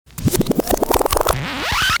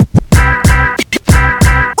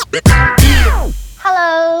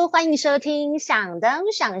欢迎收听想东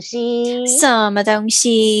想西，什么东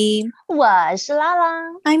西？我是拉拉。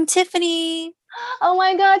I'm Tiffany. Oh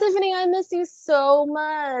my god, Tiffany, I miss you so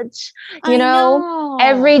much. I know.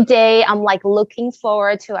 Every day I'm like looking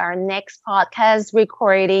forward to our next podcast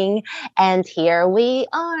recording, and here we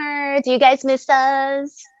are. Do you guys miss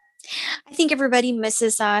us? I think everybody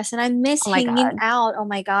misses us, and I miss hanging God. out. Oh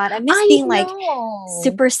my god, I miss being like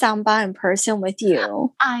super samba in person with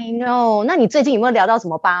you. I know. 那你最近有没有聊到什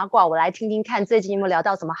么八卦？我来听听看，最近有没有聊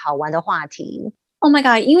到什么好玩的话题？ Oh my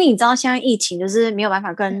god, 因为你知道现在疫情就是没有办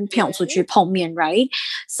法跟朋友出去碰面 right?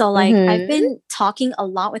 So like I've been talking a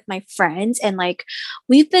lot with my friends, and like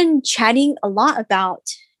we've been chatting a lot about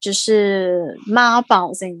就是妈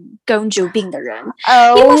宝跟公主病的人。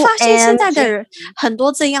你有没有发现现在的人很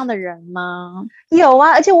多这样的人吗？有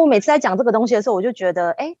啊，而且我每次在讲这个东西的时候，我就觉得，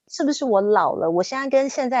哎，是不是我老了？我现在跟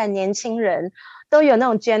现在的年轻人都有那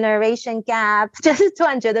种 generation gap， 就是突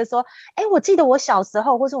然觉得说，哎，我记得我小时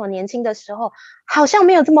候或是我年轻的时候，好像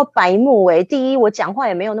没有这么白目诶。第一，我讲话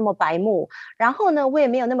也没有那么白目，然后呢，我也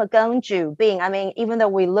没有那么公主病。I mean, even though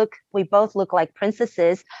we both look like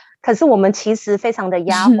princesses， 可是我们其实非常的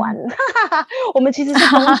丫鬟，我们其实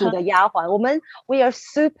是公主的丫鬟。we are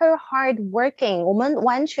super hard working， 我们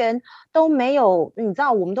完全都没有，你知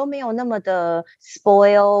道，我们都没有那么的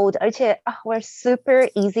spoiled， 而且we're super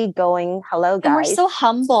easy going. Hello guys. And we're so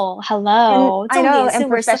humble. Hello. I know, and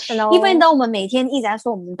professional. Even though 我们每天一直在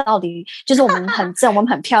说我们到底就是我们很正，我们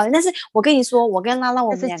很漂亮，但是我跟你说，我跟拉拉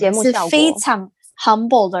我们两个是非常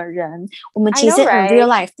humble 的人，我们其实 in real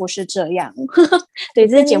life 不是这样。对，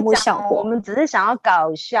这是节目效果。我们只是想要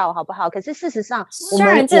搞笑，好不好？可是事实上，虽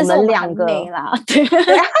然这是我们两个啦，对，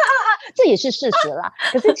这也是事实啦。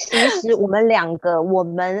可是其实我们两个，我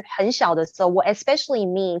们很小的时候，我 especially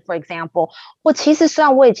me for example， 我其实虽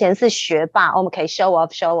然我以前是学霸，我们可以 show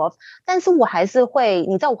off， 但是我还是会，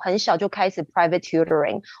你知道，我很小就开始 private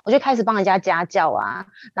tutoring， 我就开始帮人家家教啊，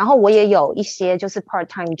然后我也有一些就是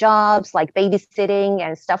part-time jobs like babysitting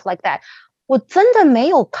and stuff like that。我真的没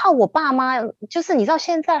有靠我爸妈，就是你知道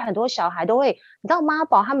现在很多小孩都会，你知道妈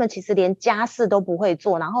宝他们其实连家事都不会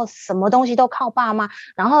做，然后什么东西都靠爸妈，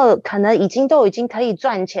然后可能已经可以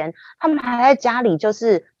赚钱，他们还在家里就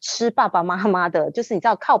是吃爸爸妈妈的，就是你知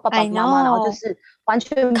道靠爸爸妈妈，然后就是完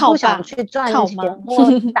全不想去赚钱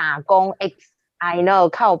或打工。I know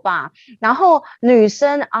靠爸，然后女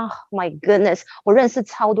生my goodness， 我认识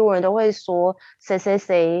超多人都会说谁谁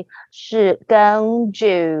谁是公主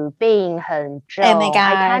病很重。Oh my god,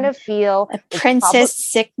 I kind of feel a princess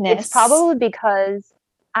sickness. It's probably because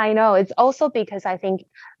I know it's also because I think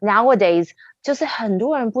nowadays 就是很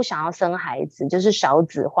多人不想要生孩子，就是少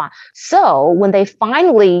子化。So when they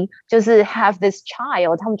finally 就是 have this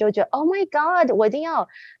child， 他们就会觉得 Oh my god， 我一定要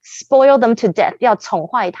spoil them to death， 要宠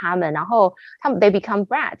坏他们，然后他们 they become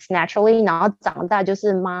brats naturally， 然后长大就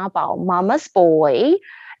是妈宝 Mama's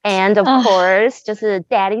boy。And of course， 就是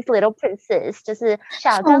Daddy's little princess， 就是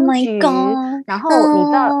小公主。然后你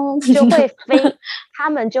知道就会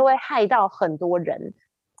他们就会害到很多人。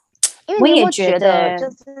因为你有没有觉得就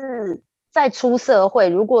是在出社会，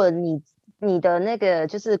如果你的那个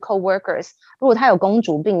就是 coworkers， 如果他有公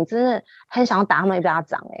主病，真的很想要打他们一巴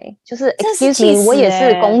掌就是 excuse me， 我也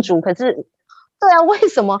是公主，可是对啊，为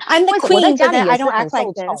什么 I'm the queen， 我在家里也是 I don't 很 act like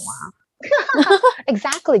受宠啊。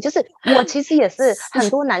Exactly， 就是我其实也是很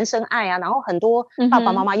多男生爱啊，然后很多爸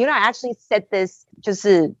爸妈妈，you know I actually said this 就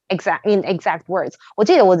是 in exact words。我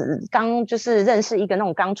记得我刚就是认识一个那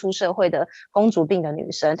种刚出社会的公主病的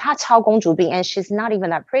女生，她超公主病 ，and she's not even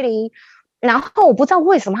that pretty。然后我不知道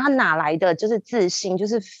为什么她哪来的就是自信，就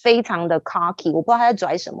是非常的 cocky， 我不知道她在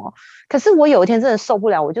拽什么。可是我有一天真的受不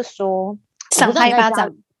了，我就说赏他一巴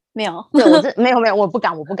掌。没有，对，没有，我不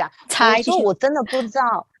敢。我说我真的不知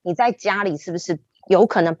道你在家里是不是有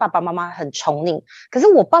可能爸爸妈妈很宠你，可是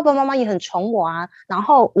我爸爸妈妈也很宠我啊，然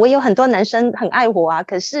后我有很多男生很爱我啊，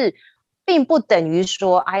可是并不等于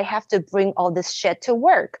说 I have to bring all this shit to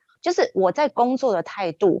work， 就是我在工作的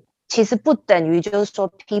态度其实不等于就是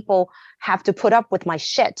说 people have to put up with my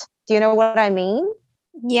shit. Do you know what I mean?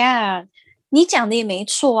 Yeah.你讲的也没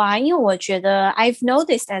错啊，因为我觉得 I've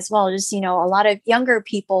noticed as well, just you know, a lot of younger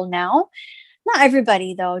people now, not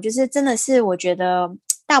everybody though, 就是真的是我觉得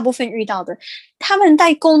大部分遇到的，他们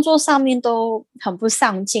在工作上面都很不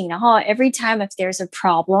上进，然后 every time if there's a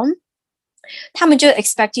problem, 他们就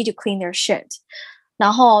expect you to clean their shit，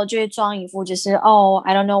 然后就会装一副就是I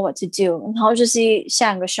don't know what to do， 然后就是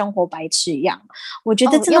像个生活白痴一样，我觉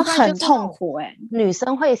得真的很痛苦女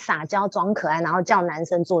生会撒娇装可爱，然后叫男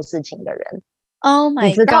生做事情的人。Oh my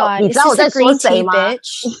你知道 god! 你知道我在说谁吗？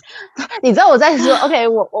你知道我在说 OK，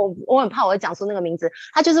 我很怕我会讲出那个名字，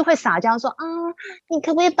他就是会撒娇说啊，你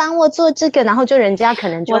可不可以帮我做这个？然后就人家可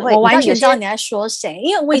能就会，我完全知道你在说谁，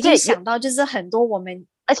因为我已经想到就是很多我们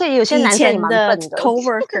而且有些男生也蛮笨的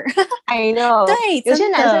coworker ，I know， 对，有些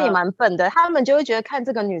男生也蛮笨的，他们就会觉得看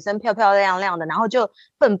这个女生漂漂亮亮的，然后就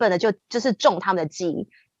笨笨的就是中他们的计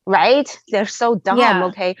 ，right？ They're so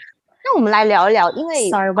dumb，OK？、那我们来聊一聊，因为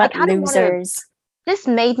Sorry about losers。This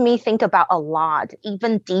made me think about a lot,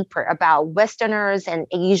 even deeper about Westerners and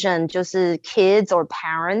Asian 就是 kids or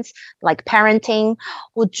parents, like parenting.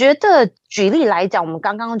 我觉得举例来讲，我们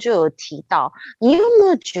刚刚就有提到，你有没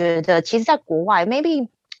有觉得其实在国外 maybe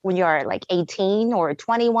when you're like 18 or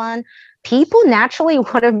 21, people naturally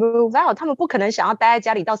want to move out. 他们不可能想要待在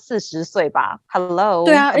家里到40岁吧 ？Hello，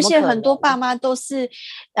 对啊，而且很多爸妈都是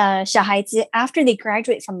小孩子 after they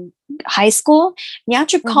graduate from high school， 你要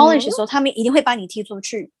去 college 的时候，他们一定会把你踢出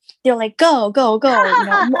去。They're like go go go， you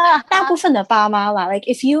know， 大部分的爸妈啦 ，like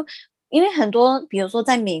if you， 因为很多，比如说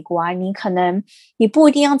在美国啊，你不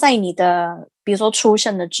一定要在你的，比如说出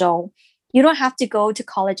生的州。You don't have to go to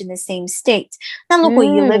college in the same state. 那如果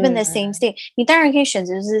you live in the same state， 你当然可以选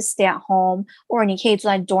择是 stay at home， 或者你可以住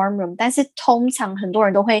在 dorm room。但是通常很多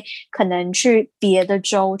人都会可能去别的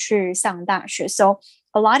州去上大学。So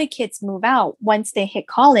a lot of kids move out once they hit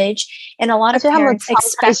college, and a lot of parents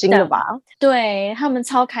expect them。对，他们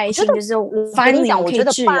超开心，就是 finally 我可以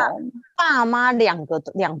自由。爸妈两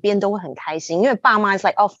边都会很开心，因为爸妈 is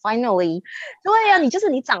like oh finally， 对呀、啊，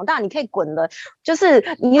你长大你可以滚了，就是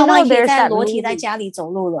你有没有在裸体在家里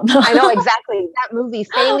走路了？I know exactly that movie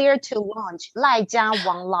Failure to Launch 赖家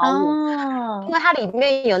王老五，因为它里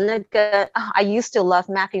面有那个I used to love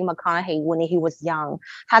Matthew McConaughey when he was young，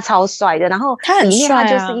 他超帅的，然后里面他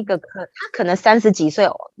就是一个他可能30几岁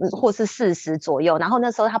或是40左右，然后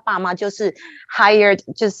那时候他爸妈就是 hired，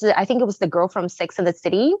 就是 I think it was the girl from Sex and the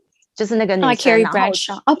City。就是那个女生 Carrie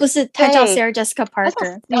Bradshaw 不是，她叫 Sarah Jessica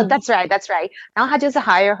Parker。That's right。然后她就是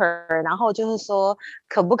hire her， 然后就是说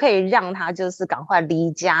可不可以让她就是赶快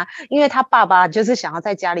离家，因为她爸爸就是想要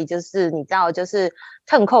在家里就是你知道就是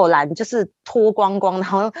腾扣篮，就是脱光光，然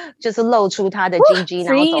后就是露出他的 GG，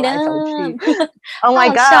 然后走来走去。Oh my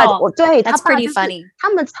god！ 对，他爸、就是、他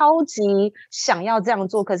们超级想要这样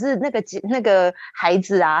做，可是那个孩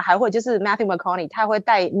子啊，还会就是 Matthew McConaughey， 他会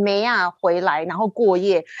带梅亚回来，然后过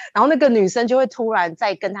夜。然后那个女生就会突然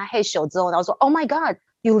在跟他嘿咻之后，然后说 Oh my god,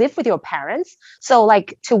 you live with your parents? So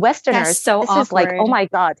like to Westerners, so this is like Oh my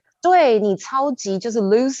god， 对你超级就是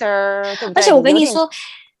loser， 对不对？而且我跟你说，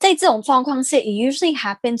在这种状况是 it usually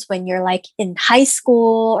happens when you're like in high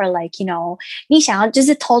school or like you know， 你想要就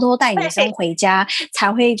是偷偷带女生回家，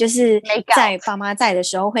才会就是在爸妈在的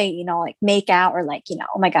时候会 you know like make out or like you know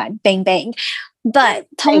oh my god bang bang。But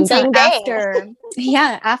通常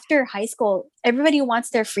after high school, everybody wants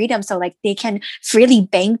their freedom, so like they can freely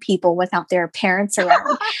bang people without their parents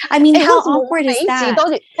around. I mean, how awkward is that? 每一集都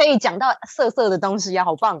可以讲到色色的东西呀，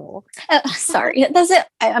好棒哦。Sorry， 但是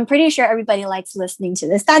I'm pretty sure everybody likes listening to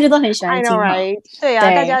this. 大家都很喜欢听嘛。对啊，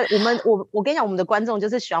大家我跟你讲，我们的观众就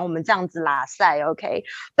是喜欢我们这样子拉塞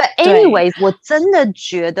 ，OK？But anyways， 我真的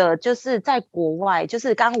觉得就是在国外，就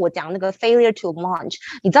是刚刚我讲那个 failure to launch，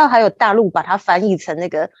 你知道还有大陆把它翻译成那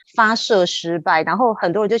个发射失败，然后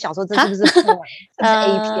很多人就想说这是不是 porn， 这是 A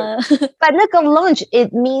片。But 那个 launch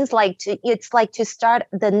it means like it's like to start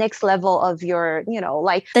the next level of your you know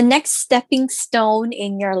like the next stepping stone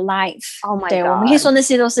in your life。 Oh my god， 对，我们可以说那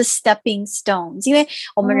些都是 stepping stones， 因为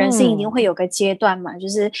我们人生一定会有个阶段嘛，就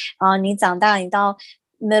是你长大你到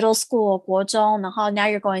middle school 国中，然后 now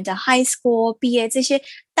you're going to high school 毕业，这些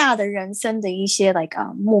大的人生的一些 like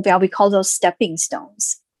目标 we call those stepping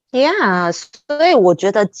stones。Yeah， 所以我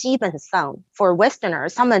觉得基本上 for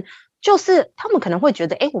Westerners， 他们可能会觉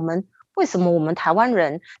得，为什么我们台湾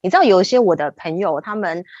人，你知道有一些我的朋友，他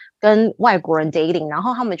们跟外国人 dating， 然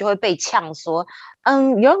后他们就会被呛说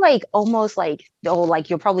，you're like almost like like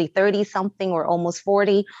you're probably 30 something or almost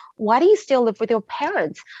 40. Why do you still live with your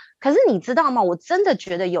parents? 可是你知道吗？我真的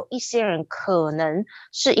觉得有一些人可能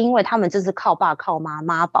是因为他们就是靠爸靠妈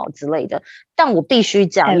妈宝之类的，但我必须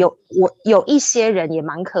讲，有一些人也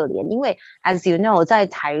蛮可怜，因为 as you know， 在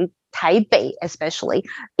台北 especially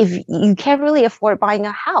if you can't really afford buying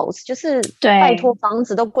a house， 就是拜托房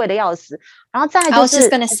子都贵的要死，然后再来就是 I was just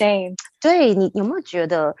gonna say， 对，你有没有觉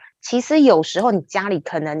得其实有时候你家里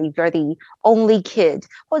可能你 you're the only kid，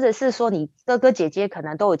 或者是说你哥哥姐姐可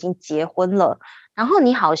能都已经结婚了，然后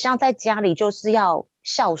你好像在家里就是要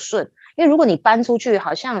孝顺，因为如果你搬出去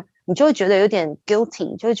好像你就会觉得有点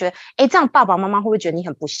guilty， 就会觉得这样爸爸妈妈会不会觉得你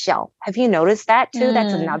很不孝？ Have you noticed that too?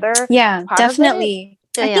 That's another Yeah, part definitely.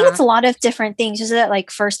 I think it's a lot of different things. Just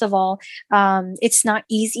like, first of all, it's not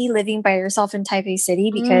easy living by yourself in Taipei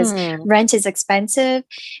City because rent is expensive.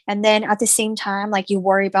 And then at the same time, like you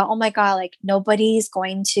worry about, oh my God, like nobody's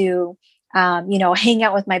going to, hang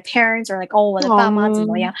out with my parents or like, oh, 我的爸妈怎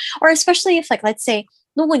么样? Or especially if like, let's say,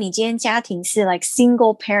 如果你今天家庭是 like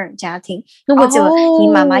single parent 家庭，如果只有你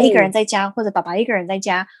妈妈一个人在家，或者爸爸一个人在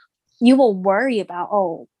家， you will worry about,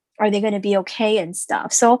 oh, are they going to be okay and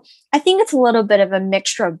stuff? So I think it's a little bit of a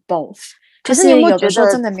mixture of both. 可是你有觉得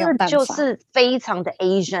这就是非常的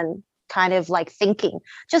Asian kind of like thinking，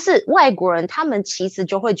 就是外国人他们其实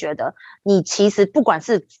就会觉得你其实不管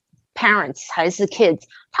是 parents 还是 kids，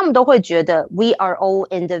 他们都会觉得 we are all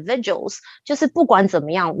individuals， 就是不管怎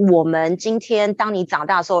么样，我们今天当你长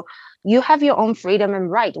大的时候 you have your own freedom and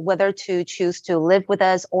right whether to choose to live with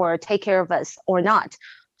us or take care of us or not。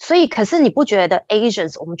所以可是你不觉得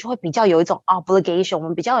Asians 我们就会比较有一种 obligation， 我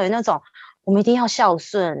们比较有那种我们一定要孝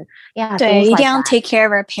顺，对，一定要 take care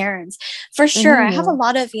of our parents. For sure, I have a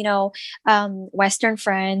lot of, Western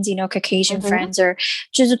friends, Caucasian friends, or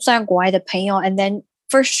就是在国外的朋友 and then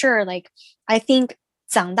for sure, like, I think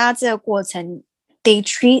长大这个过程 they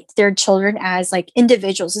treat their children as like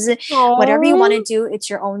individuals. 就是 whatever you want to do, it's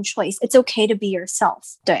your own choice. It's okay to be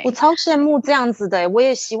yourself. 对，我超羡慕这样子的，我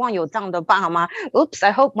也希望有这样的爸妈。Oops,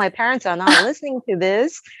 I hope my parents are not listening to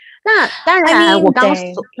this. 那当然，我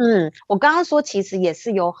刚刚说，其实也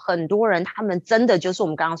是有很多人，他们真的就是我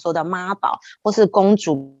们刚刚说的妈宝，或是公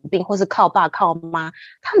主病，或是靠爸靠妈，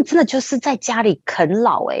他们真的就是在家里啃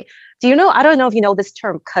老。Do you know? I don't know if you know this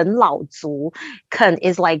term. 啃老族，啃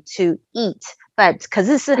is like to eat, but 可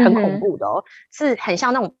是是很恐怖的哦，是很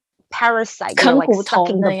像那种 parasite, 啃 like 骨头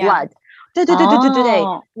sucking the blood。对，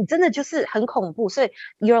你真的就是很恐怖，所以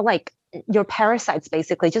you're like your parasites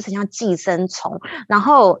basically 就是像寄生虫，然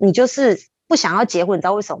后你就是不想要结婚，你知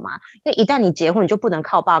道为什么吗？因为一旦你结婚，你就不能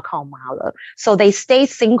靠爸靠妈了。So they stay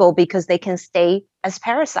single because they can stay as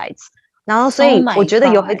parasites。然后所以我觉得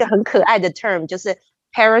有一个很可爱的 term 就是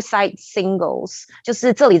parasite singles， 就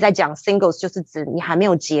是这里在讲 singles 就是指你还没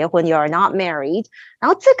有结婚 ，you are not married。然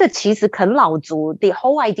后这个其实啃老族 ，the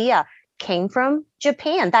whole idea came from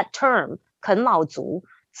Japan. That term 啃老族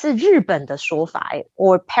是日本的说法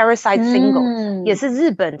，or parasite single、也是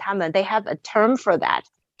日本他们 they have a term for that。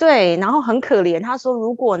对，然后很可怜，他说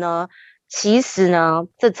如果呢，其实呢，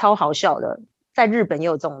这超好笑的，在日本也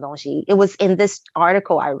有这种东西。It was in this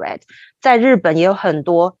article I read， 在日本也有很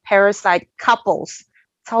多 parasite couples，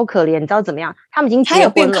 超可怜，你知道怎么样？他们已经结婚了，还有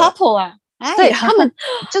变 couple 啊？对，他们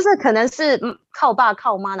就是可能是靠爸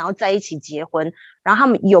靠妈，然后在一起结婚，然后他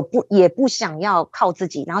们也不想要靠自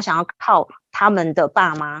己，然后想要靠他们的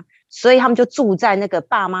爸妈，所以他们就住在那个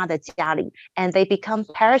爸妈的家里 and they become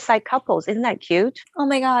parasite couples. Isn't that cute? Oh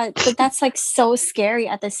my god, but that's like so scary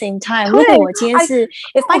at the same time. 如果我今天是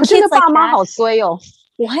if my kids like that， 爸妈好衰哦，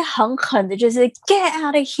我会很狠的就是 get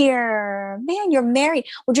out of here, man, you're married。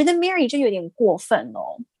 我觉得 married 就有点过分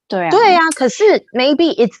哦。对啊，可是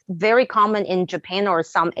maybe it's very common in Japan or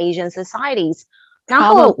some Asian societies。然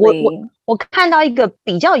后我看到一个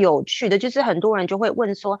比较有趣的，就是很多人就会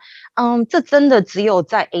问说，这真的只有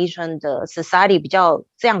在 Asian 的 society 比较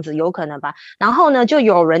这样子有可能吧？然后呢，就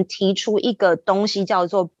有人提出一个东西叫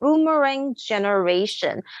做 boomerang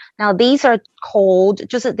generation。Now these are called，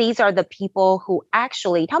 就是 these are the people who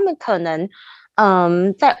actually 他们可能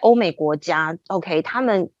在欧美国家 ，OK， 他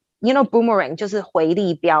们。You know boomerang 就是回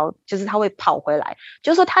力镖，就是他会跑回来，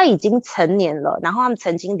就是说他已经成年了，然后他们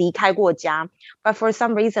曾经离开过家 ，but for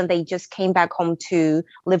some reason they just came back home to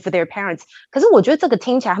live with their parents。可是我觉得这个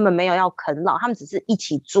听起来他们没有要啃老，他们只是一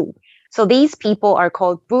起住。So these people are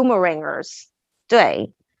called boomerangers。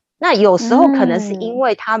对，那有时候可能是因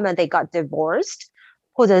为他们they got divorced，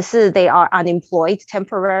或者是 they are unemployed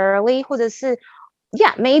temporarily， 或者是。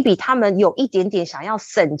Yeah, maybe 他们有一点点想要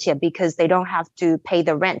省钱 because they don't have to pay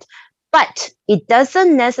the rent. But it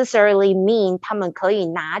doesn't necessarily mean 他们可以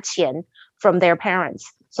拿钱 from their parents.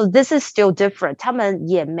 So this is still different. 他们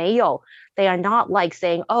也没有 they are not like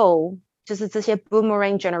saying, oh, 就是这些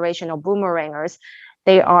boomerang generation or boomerangers,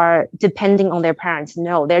 they are depending on their parents.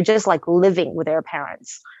 No, they're just like living with their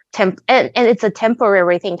parents. And it's a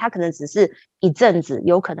temporary thing. 他可能只是一阵子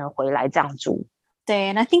有可能回来这样住。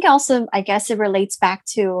对 and I think also I guess it relates back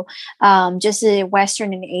to 就是 Western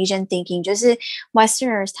and Asian thinking， 就是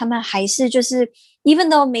Westerners 他们还是就是 even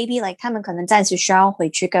though maybe like 他们可能暂时需要回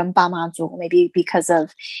去跟爸妈住 maybe because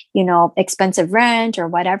of expensive rent or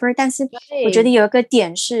whatever， 但是我觉得有一个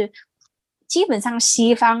点是基本上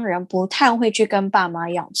西方人不太会去跟爸妈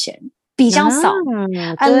要钱比较少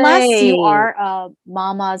，unless you 对 are a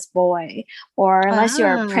mama's boy or unless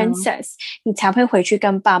you're a princess，你才会回去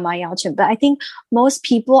跟爸妈要钱。But I think most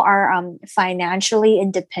people are financially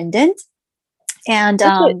independent and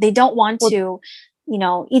they don't want to, you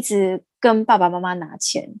know, 一直跟爸爸妈妈拿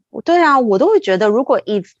钱。对啊，我都会觉得，如果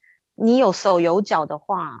if 你有手有脚的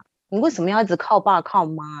话，你为什么要一直靠爸靠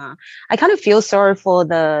妈？I kind of feel sorry for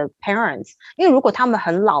the parents， 因为如果他们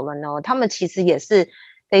很老了呢，他们其实也是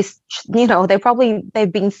they you know they've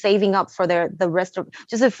been saving up for the rest of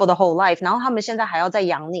就是 for the whole life， 然后他们现在还要再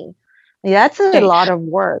养你 ，that's a lot of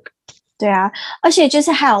work。对啊，而且就是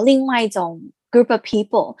还有另外一种 group of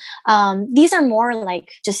people. These are more like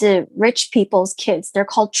就是 rich people's kids. They're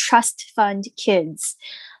called trust fund kids.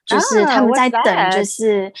 就是他们在等，就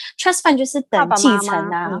是 trust fund 就是等继承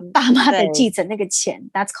啊，爸妈的继承那个钱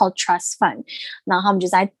 ，that's called trust fund。然后他们就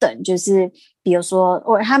在等，就是比如说，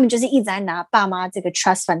他们就是一直在拿爸妈这个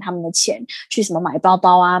trust fund 他们的钱去什么买包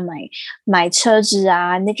包啊，买车子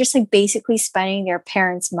啊 ，and they're just like basically spending their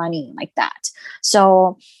parents' money like that.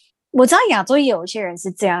 So 我知道亚洲也有一些人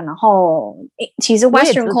是这样，然后其实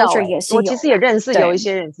Western culture 也是有，我其实也认识有一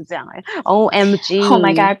些人是这样OMG， Oh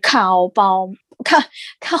my god， 靠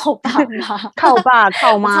爸妈，靠爸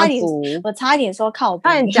靠妈族，我差点说靠背，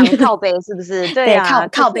他很讲靠背是不是？对啊，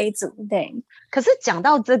靠背族，对。可是讲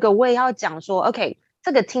到这个，我也要讲说 ，OK，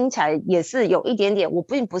 这个听起来也是有一点点，我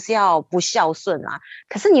并不是要不孝顺啊。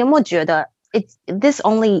可是你有没有觉得 this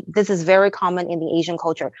is very common in the Asian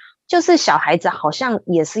culture， 就是小孩子好像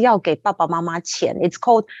也是要给爸爸妈妈钱 ，it's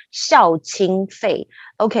called 孝亲费。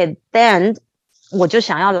OK，then 我就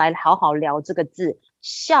想要来好好聊这个字。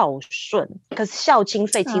孝顺，可是孝亲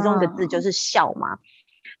费其中一个字就是孝嘛。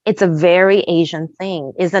It's a very Asian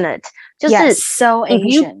thing, isn't it? 就是 Yes, so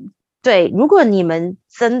Asian. 对，如果你们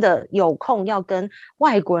真的有空要跟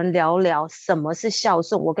外国人聊聊什么是孝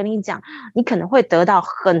顺，我跟你讲，你可能会得到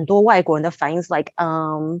很多外国人的反应 ，like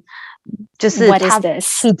就是他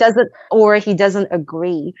he doesn't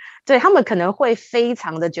agree， 对他们可能会非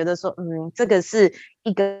常的觉得说，这个是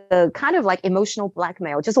一个 kind of like emotional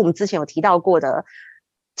blackmail， 就是我们之前有提到过的。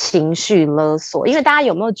情绪勒索，因为大家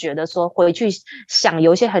有没有觉得说回去想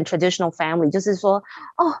有一些很 traditional family， 就是说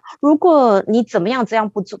如果你怎么样这样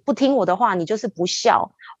不听我的话，你就是不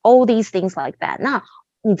孝 ，all these things like that。那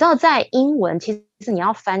你知道在英文其实你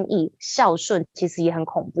要翻译孝顺，其实也很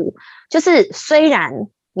恐怖。就是虽然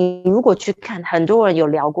你如果去看，很多人有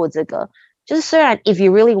聊过这个，就是虽然 if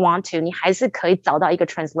you really want to， 你还是可以找到一个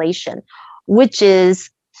translation，which is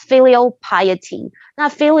filial piety， 那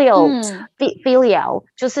filial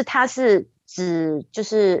就是它是指就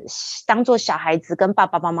是当做小孩子跟爸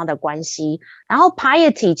爸妈妈的关系，然后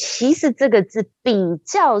piety 其实这个字比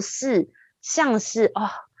较是像是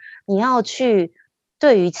你要去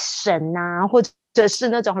对于神啊，或者是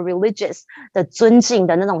那种 religious 的尊敬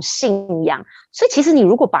的那种信仰，所以其实你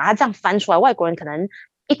如果把它这样翻出来，外国人可能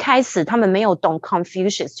一开始他们没有懂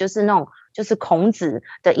Confucius， 就是那种就是孔子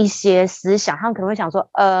的一些思想，他们可能会想说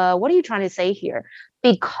what are you trying to say here？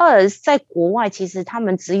 Because 在国外其实他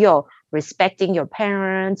们只有 respecting your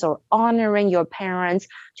parents or honoring your parents，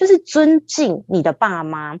 就是尊敬你的爸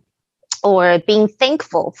妈 or being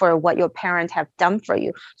thankful for what your parents have done for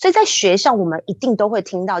you。 所以在学校我们一定都会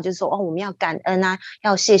听到就是说我们要感恩啊，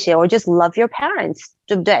要谢谢 or just love your parents，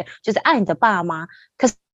 对不对？就是爱你的爸妈。可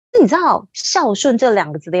是你知道孝顺这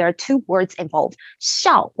两个字 there are two words involved。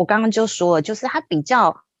 孝我刚刚就说了，就是它比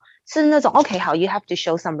较是那种 OK 好 you have to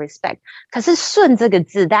show some respect， 可是顺这个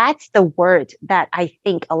字 that's the word that I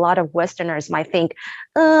think a lot of Westerners might think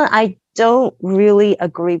I don't really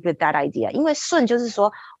agree with that idea， 因为顺就是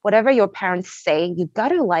说 whatever your parents say you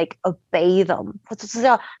gotta like obey them， 或者是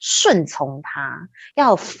要顺从他，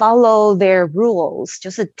要 follow their rules， 就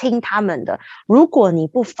是听他们的。如果你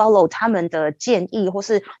不 follow 他们的建议，或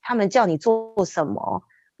是他们叫你做什么，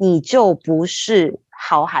你就不是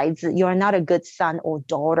好孩子 ，You are not a good son or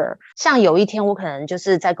daughter。像有一天，我可能就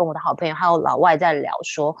是在跟我的好朋友还有老外在聊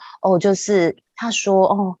说，就是他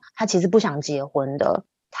说，他其实不想结婚的，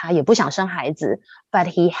他也不想生孩子 ，but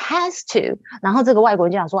he has to。然后这个外国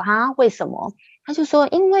人就想说，为什么？他就说，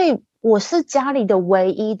因为我是家里的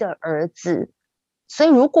唯一的儿子，所以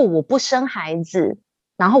如果我不生孩子，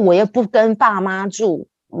然后我也不跟爸妈住。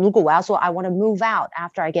如果我要说 I want to move out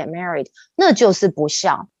after I get married， 那就是不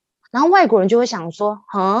孝。然后外国人就会想说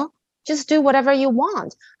just do whatever you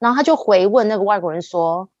want。 然后他就回问那个外国人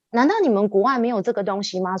说，难道你们国外没有这个东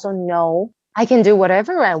西吗？说 No， I can do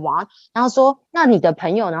whatever I want。 然后说那你的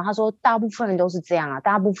朋友呢？他说大部分人都是这样啊，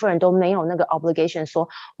大部分人都没有那个 obligation 说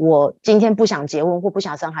我今天不想结婚或不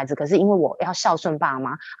想生孩子，可是因为我要孝顺爸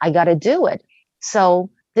妈 I gotta do it。So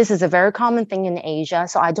this is a very common thing in Asia,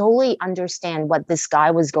 so I totally understand what this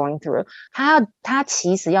guy was going through. 他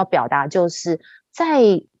其实要表达就是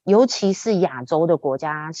在尤其是亚洲的国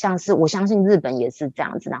家，像是我相信日本也是这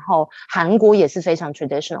样子，然后韩国也是非常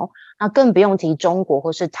traditional， 那更不用提中国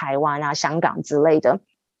或是台湾啊、香港之类的。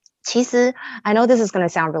其实 I know this is going to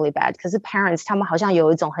sound really bad， 可是 parents 他们好像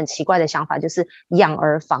有一种很奇怪的想法，就是养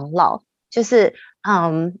儿防老，就是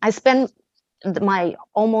I spend my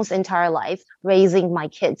almost entire life raising my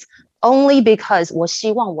kids only because 我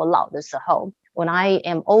希望我老的时候 when I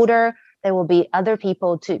am older there will be other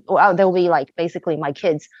people or there will be like basically my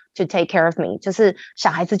kids to take care of me 就是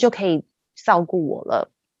小孩子就可以照顾我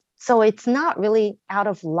了 so it's not really out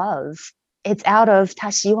of love it's out of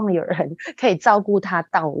他希望有人可以照顾他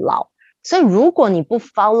到老所以如果你不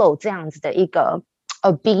follow 这样子的一个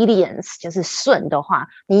obedience 就是顺的话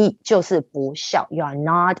你就是不孝 you are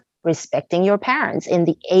not respecting your parents in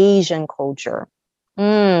the Asian culture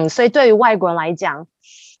所以对于外国人来讲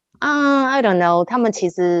I don't know 他们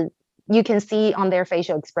其实 you can see on their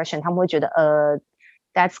facial expression 他们会觉得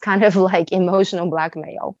that's kind of like emotional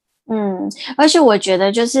blackmail 而且我觉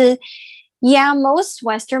得就是yeah most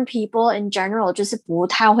Western people in general 就是不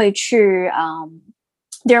太会去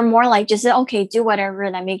they're more like 就是 okay do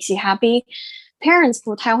whatever that makes you happy parents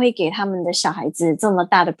不太会给他们的小孩子这么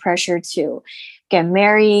大的 pressure to get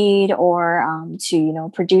married or to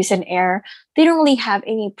produce an heir they don't really have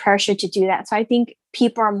any pressure to do that so I think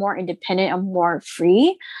people are more independent and more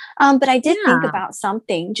free but I did think about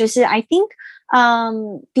something 就是 I think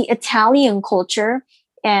the Italian culture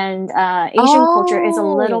and Asian culture is a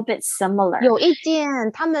little bit similar 有一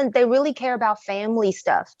点他们 they really care about family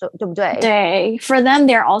stuff 对不对对 for them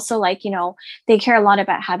they're also like they care a lot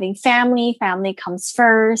about having family comes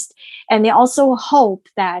first and they also hope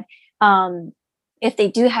that if they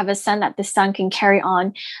do have a son that the son can carry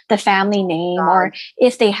on the family name or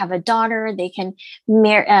if they have a daughter they can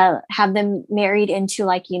have them married into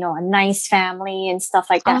like a nice family and stuff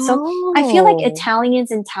like that so I feel like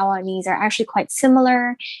Italians and Taiwanese are actually quite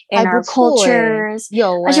similar in our cultures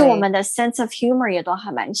而且我们的 sense of humor 也都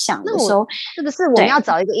还蛮像的so 是不是我们要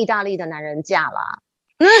找一个意大利的男人嫁啦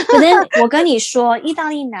可是我跟你说意大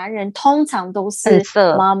利男人通常都是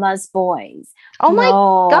mama's boys Oh my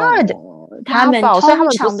god 他们通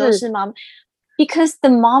常都是 mom because the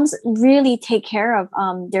moms really take care of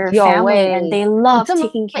their family and they love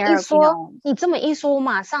taking care of 你这么一说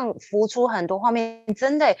马上浮出很多画面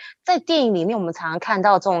真的在电影里面我们常常看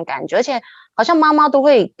到这种感觉而且好像妈妈都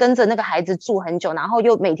会跟着那个孩子住很久然后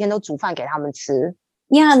又每天都煮饭给他们吃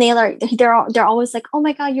Yeah, they're always like, oh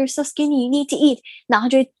my god, you're so skinny, you need to eat. 然后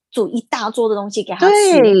就会煮一大桌的东西给他吃。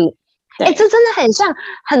对，这真的很像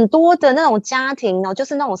很多的那种家庭哦，就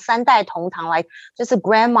是那种三代同堂来，就是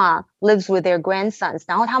grandma lives with their grandsons，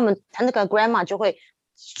 然后他那个 grandma 就会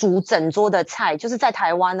煮整桌的菜，就是在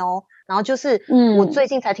台湾哦。然后就是我最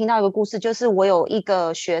近才听到一个故事，就是我有一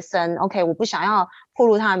个学生 ，OK， 我不想要暴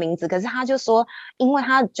露他的名字，可是他就说，因为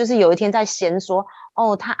他就是有一天在闲说。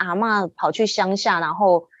他阿嬷跑去乡下然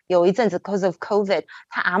后有一阵子 because of COVID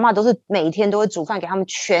他阿嬷都是每天都会煮饭给他们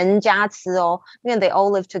全家吃哦因为 they all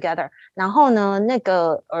live together 然后呢那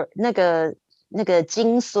个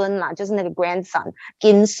金孙啦就是那个 grandson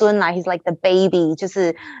金孙啦 he's like the baby 就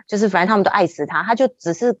是反正他们都爱死他他就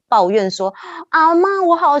只是抱怨说阿嬷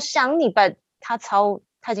我好想你 but 他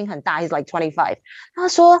已经很大 he's like 25他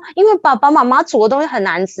说因为爸爸妈妈煮的东西很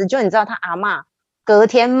难吃就你知道他阿嬷隔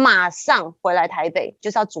天马上回来台北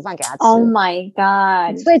就是要煮饭给他吃 Oh my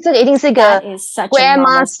god 所以这个一定是一个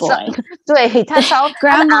grandma's boy 对他超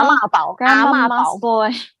阿嬷宝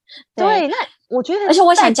boy 对那我觉得而且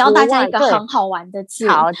我想教大家一个很好玩的字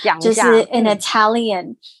好讲一下就是 in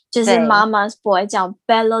Italian 就是 mama's boy 叫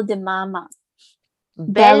bello di mama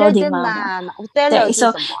bello di mama bello 是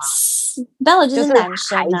什么bello 就是男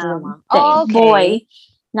生啊对 boy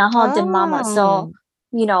然后 di mama so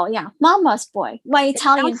yeah, mama's boy. My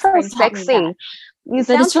Italian friend taught me that. You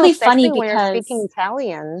but it's really funny because you're speaking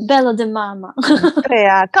Italian. Bello di mama. 对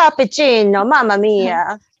啊 cappuccino, mamma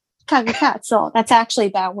mia. Cagacazzo. That's actually a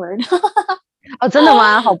bad word. 真的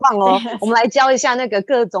吗？好棒哦！我们来教一下那个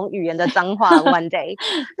各种语言的脏话 one day。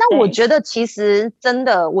那我觉得其实真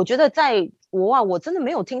的，我觉得在国外我真的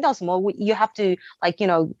没有听到什么 you have to like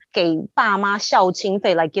给爸妈孝亲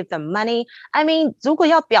费 like give them money I mean 如果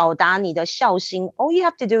要表达你的孝心 all you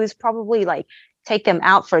have to do is probably like take them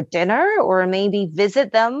out for dinner or maybe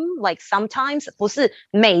visit them like sometimes 不是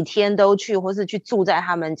每天都去或是去住在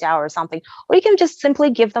他们家 or something or you can just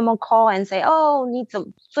simply give them a call and say oh 你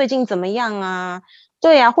最近怎么样啊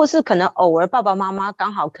对啊或是可能偶尔爸爸妈妈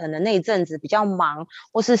刚好可能那一阵子比较忙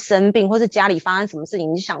或是生病或是家里发生什么事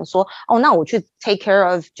情你就想说哦那我去 take care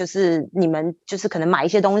of 就是你们就是可能买一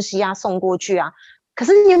些东西啊送过去啊可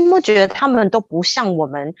是你有没有觉得他们都不像我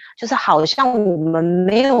们就是好像我们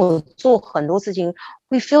没有做很多事情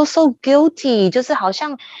we feel so guilty 就是好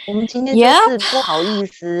像我们今天就是不好意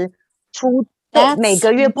思出每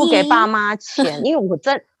个月不给爸妈钱因为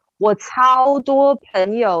我超多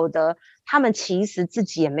朋友的他们其实自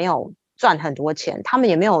己也没有赚很多钱他们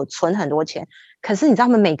也没有存很多钱可是你知道他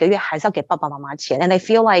们每个月还是要给爸爸妈妈钱 and they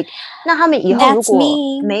feel like 那他们以后如果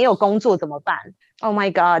没有工作怎么办 Oh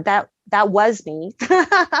my god that was me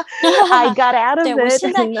I got out of it 我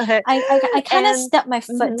现在 I kind of step my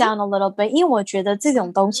foot down a little bit 因为我觉得这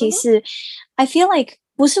种东西是 I feel like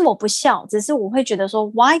不是我不孝只是我会觉得说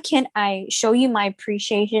why can't I show you my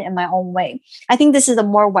appreciation in my own way I think this is the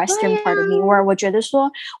more Western part of me where 我觉得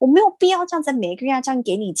说我没有必要这样子每个月这样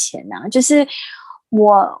给你钱啊就是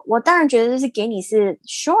我当然觉得就是给你是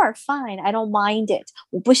sure fine I don't mind it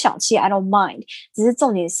我不小气 I don't mind 只是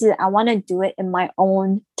重点是 I want to do it in my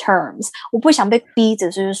own terms 我不想被逼着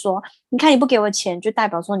就是说你看你不给我钱就代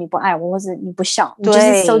表说你不爱我或者你不孝你就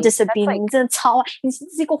是 so disobedient 你真的超你是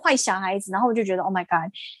一个坏小孩子然后我就觉得 oh my god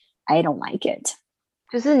I don't like it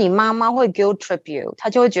就是你妈妈会 guilt trip you 她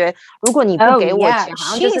就会觉得如果你不给我钱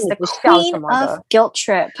好像就是你不孝什么的 guilt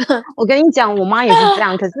trip 我跟你讲我妈也是这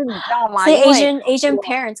样可是你知道吗所以 Asian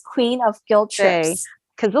parents queen of guilt trips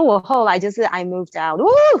可是我后来就是 I moved out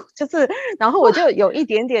就是然后我就有一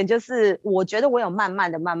点点就是我觉得我有慢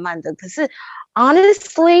慢的可是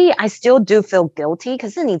honestly I still do feel guilty 可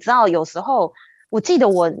是你知道有时候我记得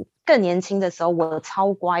我更年轻的时候我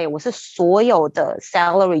超乖我是所有的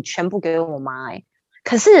salary 全部给我妈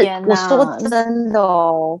可是我说真的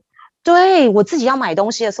哦对我自己要买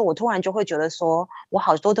东西的时候我突然就会觉得说我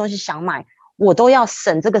好多东西想买我都要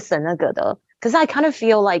省这个省那个的可是 I kind of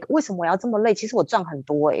feel like 为什么我要这么累其实我赚很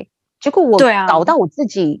多结果我搞到我自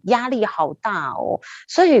己压力好大哦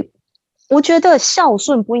所以我觉得孝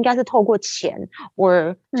顺不应该是透过钱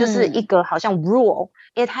或就是一个好像 rule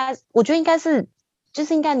我觉得应该是就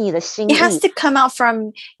是应该你的心意 It has to come out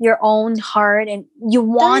from your own heart and you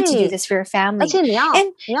want to do this for your family 而且你要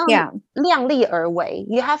量力而为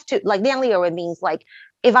you have to like 量力而为 means like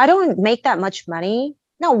if I don't make that much money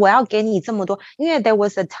那我要给你这么多因为 there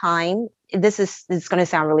was a time this is going to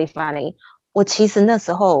sound really funny 我其实那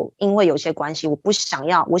时候因为有些关系我想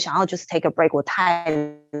要就是 take a break 我太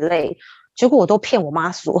累结果我都骗我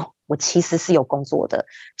妈说我其实是有工作的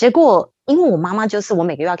结果因为我妈妈就是我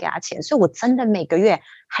每个月要给她钱所以我真的每个月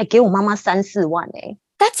还给我妈妈3-4万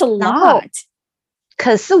That's a lot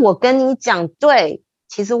可是我跟你讲对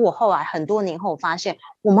其实我后来很多年后发现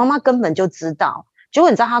我妈妈根本就知道结果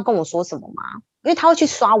你知道她跟我说什么吗因为她会去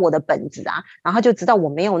刷我的本子啊然后她就知道我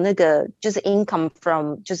没有那个就是 income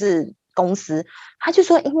from 就是公司她就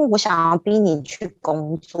说因为我想要逼你去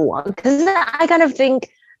工作可是 I kind of think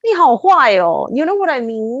你好坏哦 you know what I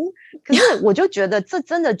mean 可是我就觉得这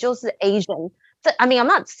真的就是 Asian I mean I'm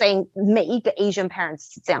not saying 每一个 Asian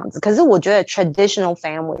parents 是这样子可是我觉得 traditional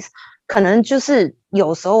families 可能就是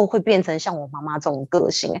有时候会变成像我妈妈这种个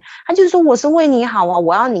性她就是说我是为你好啊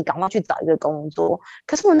我要你赶快去找一个工作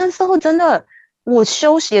可是我那时候真的我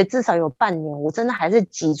休息了至少有半年我真的还是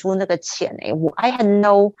挤出那个钱I had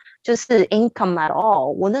no 就是 income at all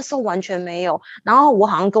我那时候完全没有然后我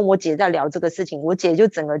好像跟我姐在聊这个事情我姐就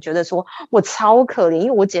整个觉得说我超可怜因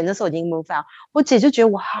为我姐那时候已经 move out 我姐就觉得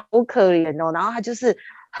我好可怜然后她就是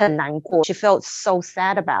很难过 she felt so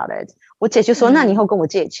sad about it 我姐就说那你以后跟我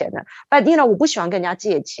借钱了 but you know 我不喜欢跟人家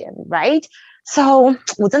借钱 right So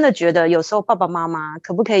我真的觉得有时候爸爸妈妈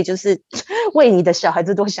可不可以就是为你的小孩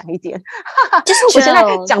子多想一点就是我现在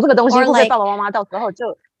讲这个东西会不会爸爸妈妈到时候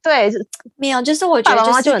就对没有就是我觉得爸爸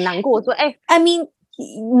妈妈就很难过说I mean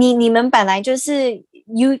你们本来就是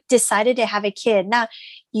you decided to have a kid now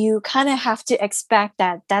you kind of have to expect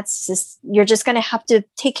that that's just you're just going to have to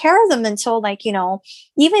take care of them until like you know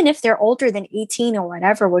even if they're older than 18 or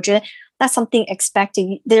whatever 我觉得 that's something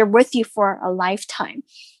expected they're with you for a lifetime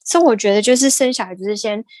所以我觉得就是生小孩就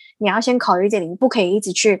是你要先考虑这里你不可以一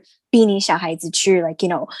直去逼你小孩子去 like you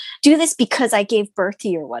know do this because I gave birth to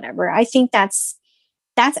you or whatever I think that's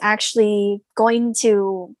actually going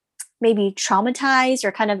to maybe traumatize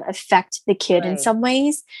or kind of affect the kid in some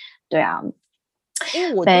ways 对啊因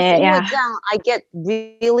为我就是因为这样 I get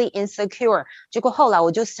really insecure 结果后来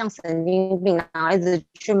我就像神经病然后一直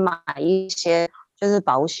去买一些就是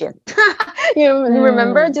保险 you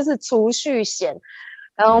remember 就是储蓄险。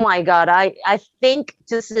Oh my God, I think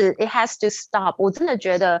就是 it has to stop. 我真的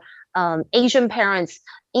觉得Asian parents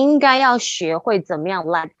应该要学会怎么样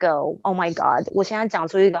let go. Oh my God, 我现在讲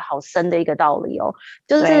出一个好深的一个道理哦，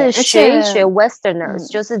就是学一学 Westerners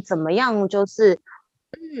就是怎么样就是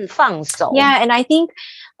放手。Yeah, and I think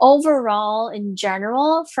overall in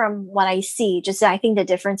general from what I see, just I think the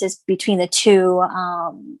differences between the two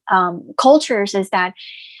cultures is that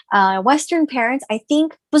Western parents, I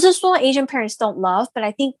think 不是说 Asian parents don't love, but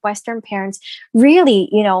I think Western parents really,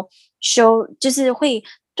 show 就是会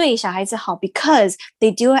对小孩子好 because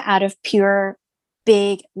they do it out of pure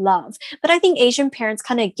big love. But I think Asian parents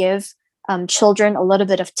kind of give children a little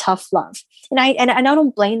bit of tough love. And I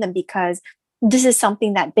don't blame them because this is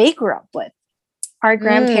something that they grew up with. Our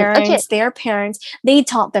grandparents, their parents, they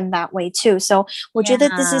taught them that way too. So 我觉得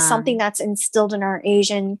this is something that's instilled in our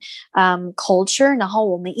Asian culture. 然后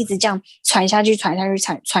我们一直这样传下去。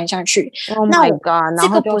Oh my God, 这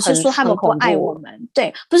个不是说他们不爱我们，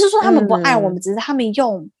对，不是说他们不爱我们，只是他们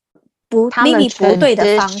用maybe 不对的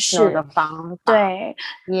方式，对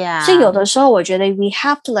 ，Yeah. 所以有的时候我觉得 we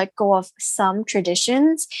have to let go of some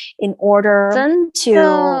traditions in order to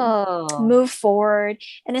move forward,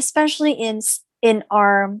 and especially in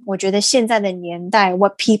our 我觉得现在的年代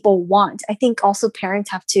what people want. I think also parents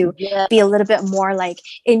have to be a little bit more like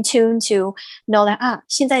in tune to know that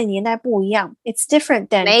现在的年代不一样 it's different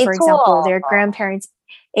than for example their grandparents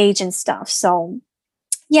age and stuff. So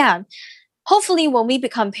yeah, hopefully when we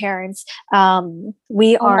become parents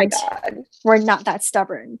we aren't we're not that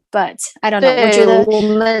stubborn, but I don't know. 我觉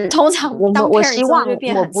得通常当 parents 之后就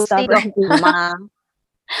变很 stubborn.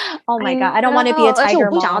 Oh my God, I don't want to be a tiger mom. 而且我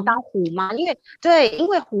不想要当虎妈，因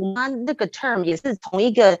为虎妈那个 term 也是从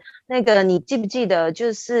一个那个你记不记得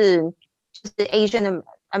就是 Asian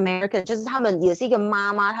American 就是他们也是一个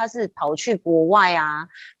妈妈，她是跑去国外啊，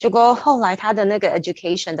结果后来她的那个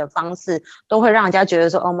education 的方式都会让人家觉得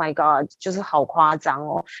说 Oh my God 就是好夸张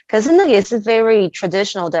哦，可是那也是 very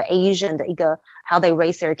traditional 的 Asian 的一个 how they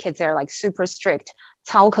raise their kids, they're like super strict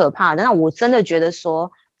超可怕的。那我真的觉得说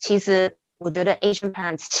其实我觉得 Asian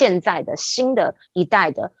parents 现在的新的一代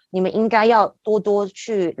的你们应该要多多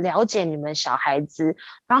去了解你们小孩子，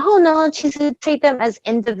然后呢其实 treat them as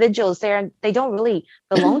individuals, they don't really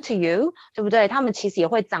belong to you 对不对？他们其实也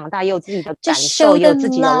会长大，也有自己的感受，也有自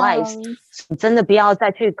己的 lives， 你真的不要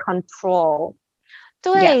再去 control。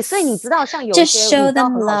 对，所以你知道像有一些你知道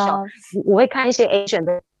很好笑，我会看一些 Asian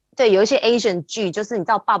的，对，有一些 Asian 剧就是你知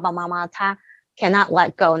道爸爸妈妈他 cannot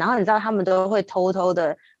let go， 然后你知道他们都会偷偷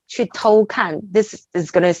的去偷看 this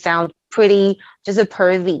is gonna sound pretty 就是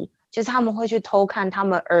pervy， 就是他们会去偷看他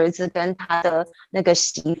们儿子跟他的那个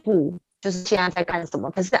媳妇就是现在在干什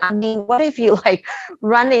么。可是 I mean what if you like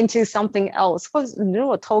run into something else， 或者你如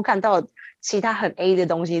果偷看到其他很 A 的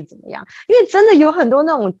东西怎么样？因为真的有很多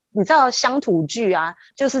那种你知道乡土剧啊，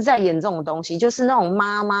就是在演这种东西，就是那种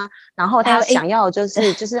妈妈然后她想要就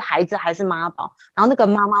是孩子还是妈宝，然后那个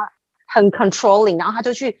妈妈很 controlling， 然后她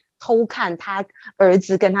就去偷看他儿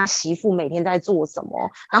子跟他媳妇每天在做什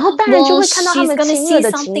么，然后当然就会看到他们亲热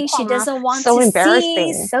的情况啊 so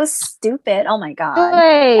embarrassing, so stupid, oh my God。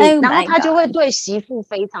 对，然后他就会对媳妇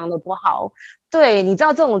非常的不好。对，你知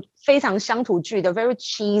道这种非常乡土剧的 very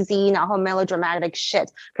cheesy 然后 melodramatic shit，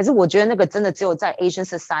 可是我觉得那个真的只有在 Asian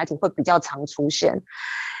society 会比较常出现。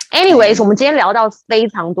Anyways， 我们今天聊到非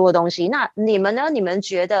常多的东西，那你们呢？你们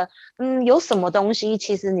觉得有什么东西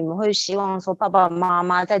其实你们会希望说爸爸妈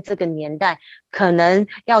妈在这个年代可能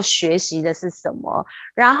要学习的是什么？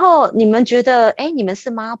然后你们觉得你们是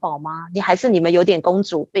妈宝吗？还是你们有点公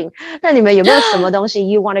主病？那你们有没有什么东西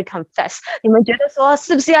you want to confess？ 你们觉得说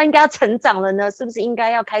是不是应该要成长了呢？是不是应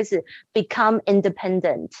该要开始 become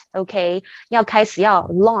independent？ OK， 要开始要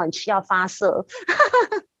launch 要发射。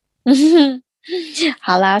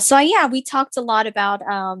好啦 so yeah, we talked a lot about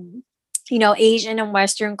Asian and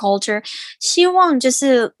Western culture. 希望就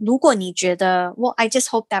是如果你觉得 well, I just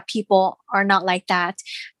hope that people are not like that.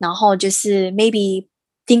 然后就是 maybe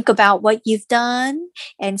think about what you've done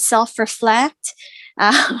and self-reflect.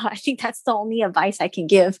 I think that's the only advice I can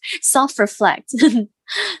give. Self-reflect.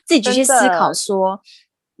 自己去思考说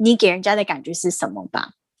你给人家的感觉是什么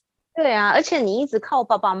吧。对啊，而且你一直靠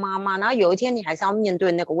爸爸妈妈，然后有一天你还是要面对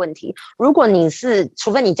那个问题。如果你是，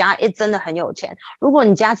除非你家真的很有钱，如果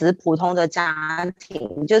你家只是普通的家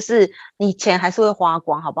庭，就是你钱还是会花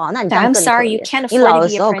光，好不好？那你这样更可怜。I'm sorry, you can't afford to be a princess. 你老的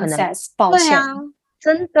时候可能抱歉。对啊，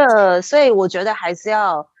真的，所以我觉得还是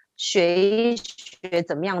要学一学学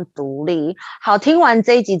怎么样独立。好，听完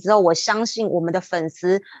这一集之后，我相信我们的粉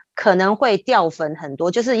丝可能会掉粉很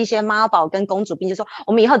多，就是一些妈宝跟公主病就说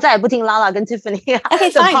我们以后再也不听 Lala 跟 Tiffany 的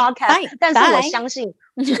podcast， 但是我相信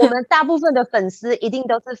我们大部分的粉丝一定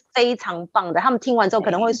都是非常棒的，他们听完之后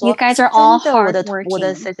可能会说 You guys are all 真的我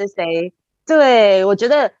的谁谁谁。对，我觉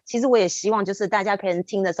得其实我也希望就是大家可以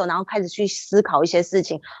听的时候，然后开始去思考一些事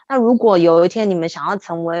情。那如果有一天你们想要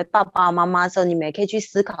成为爸爸妈妈的时候，你们也可以去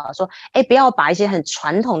思考说，不要把一些很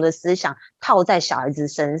传统的思想套在小孩子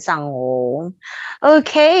身上哦。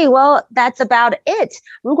Okay, well, that's about it.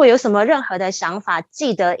 如果有什么任何的想法，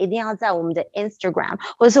记得一定要在我们的 Instagram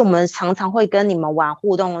或者是我们常常会跟你们玩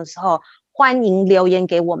互动的时候，欢迎留言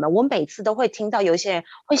给我们。我每次都会听到有一些人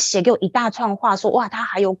会写给我一大串话说哇他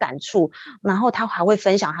还有感触，然后他还会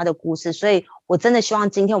分享他的故事，所以我真的希望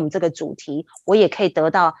今天我们这个主题我也可以得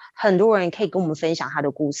到很多人可以跟我们分享他的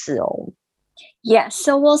故事哦。Yes,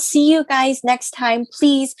 so we'll see you guys next time.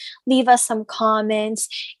 Please leave us some comments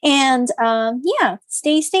and yeah,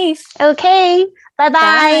 stay safe. Okay, bye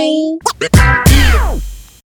bye.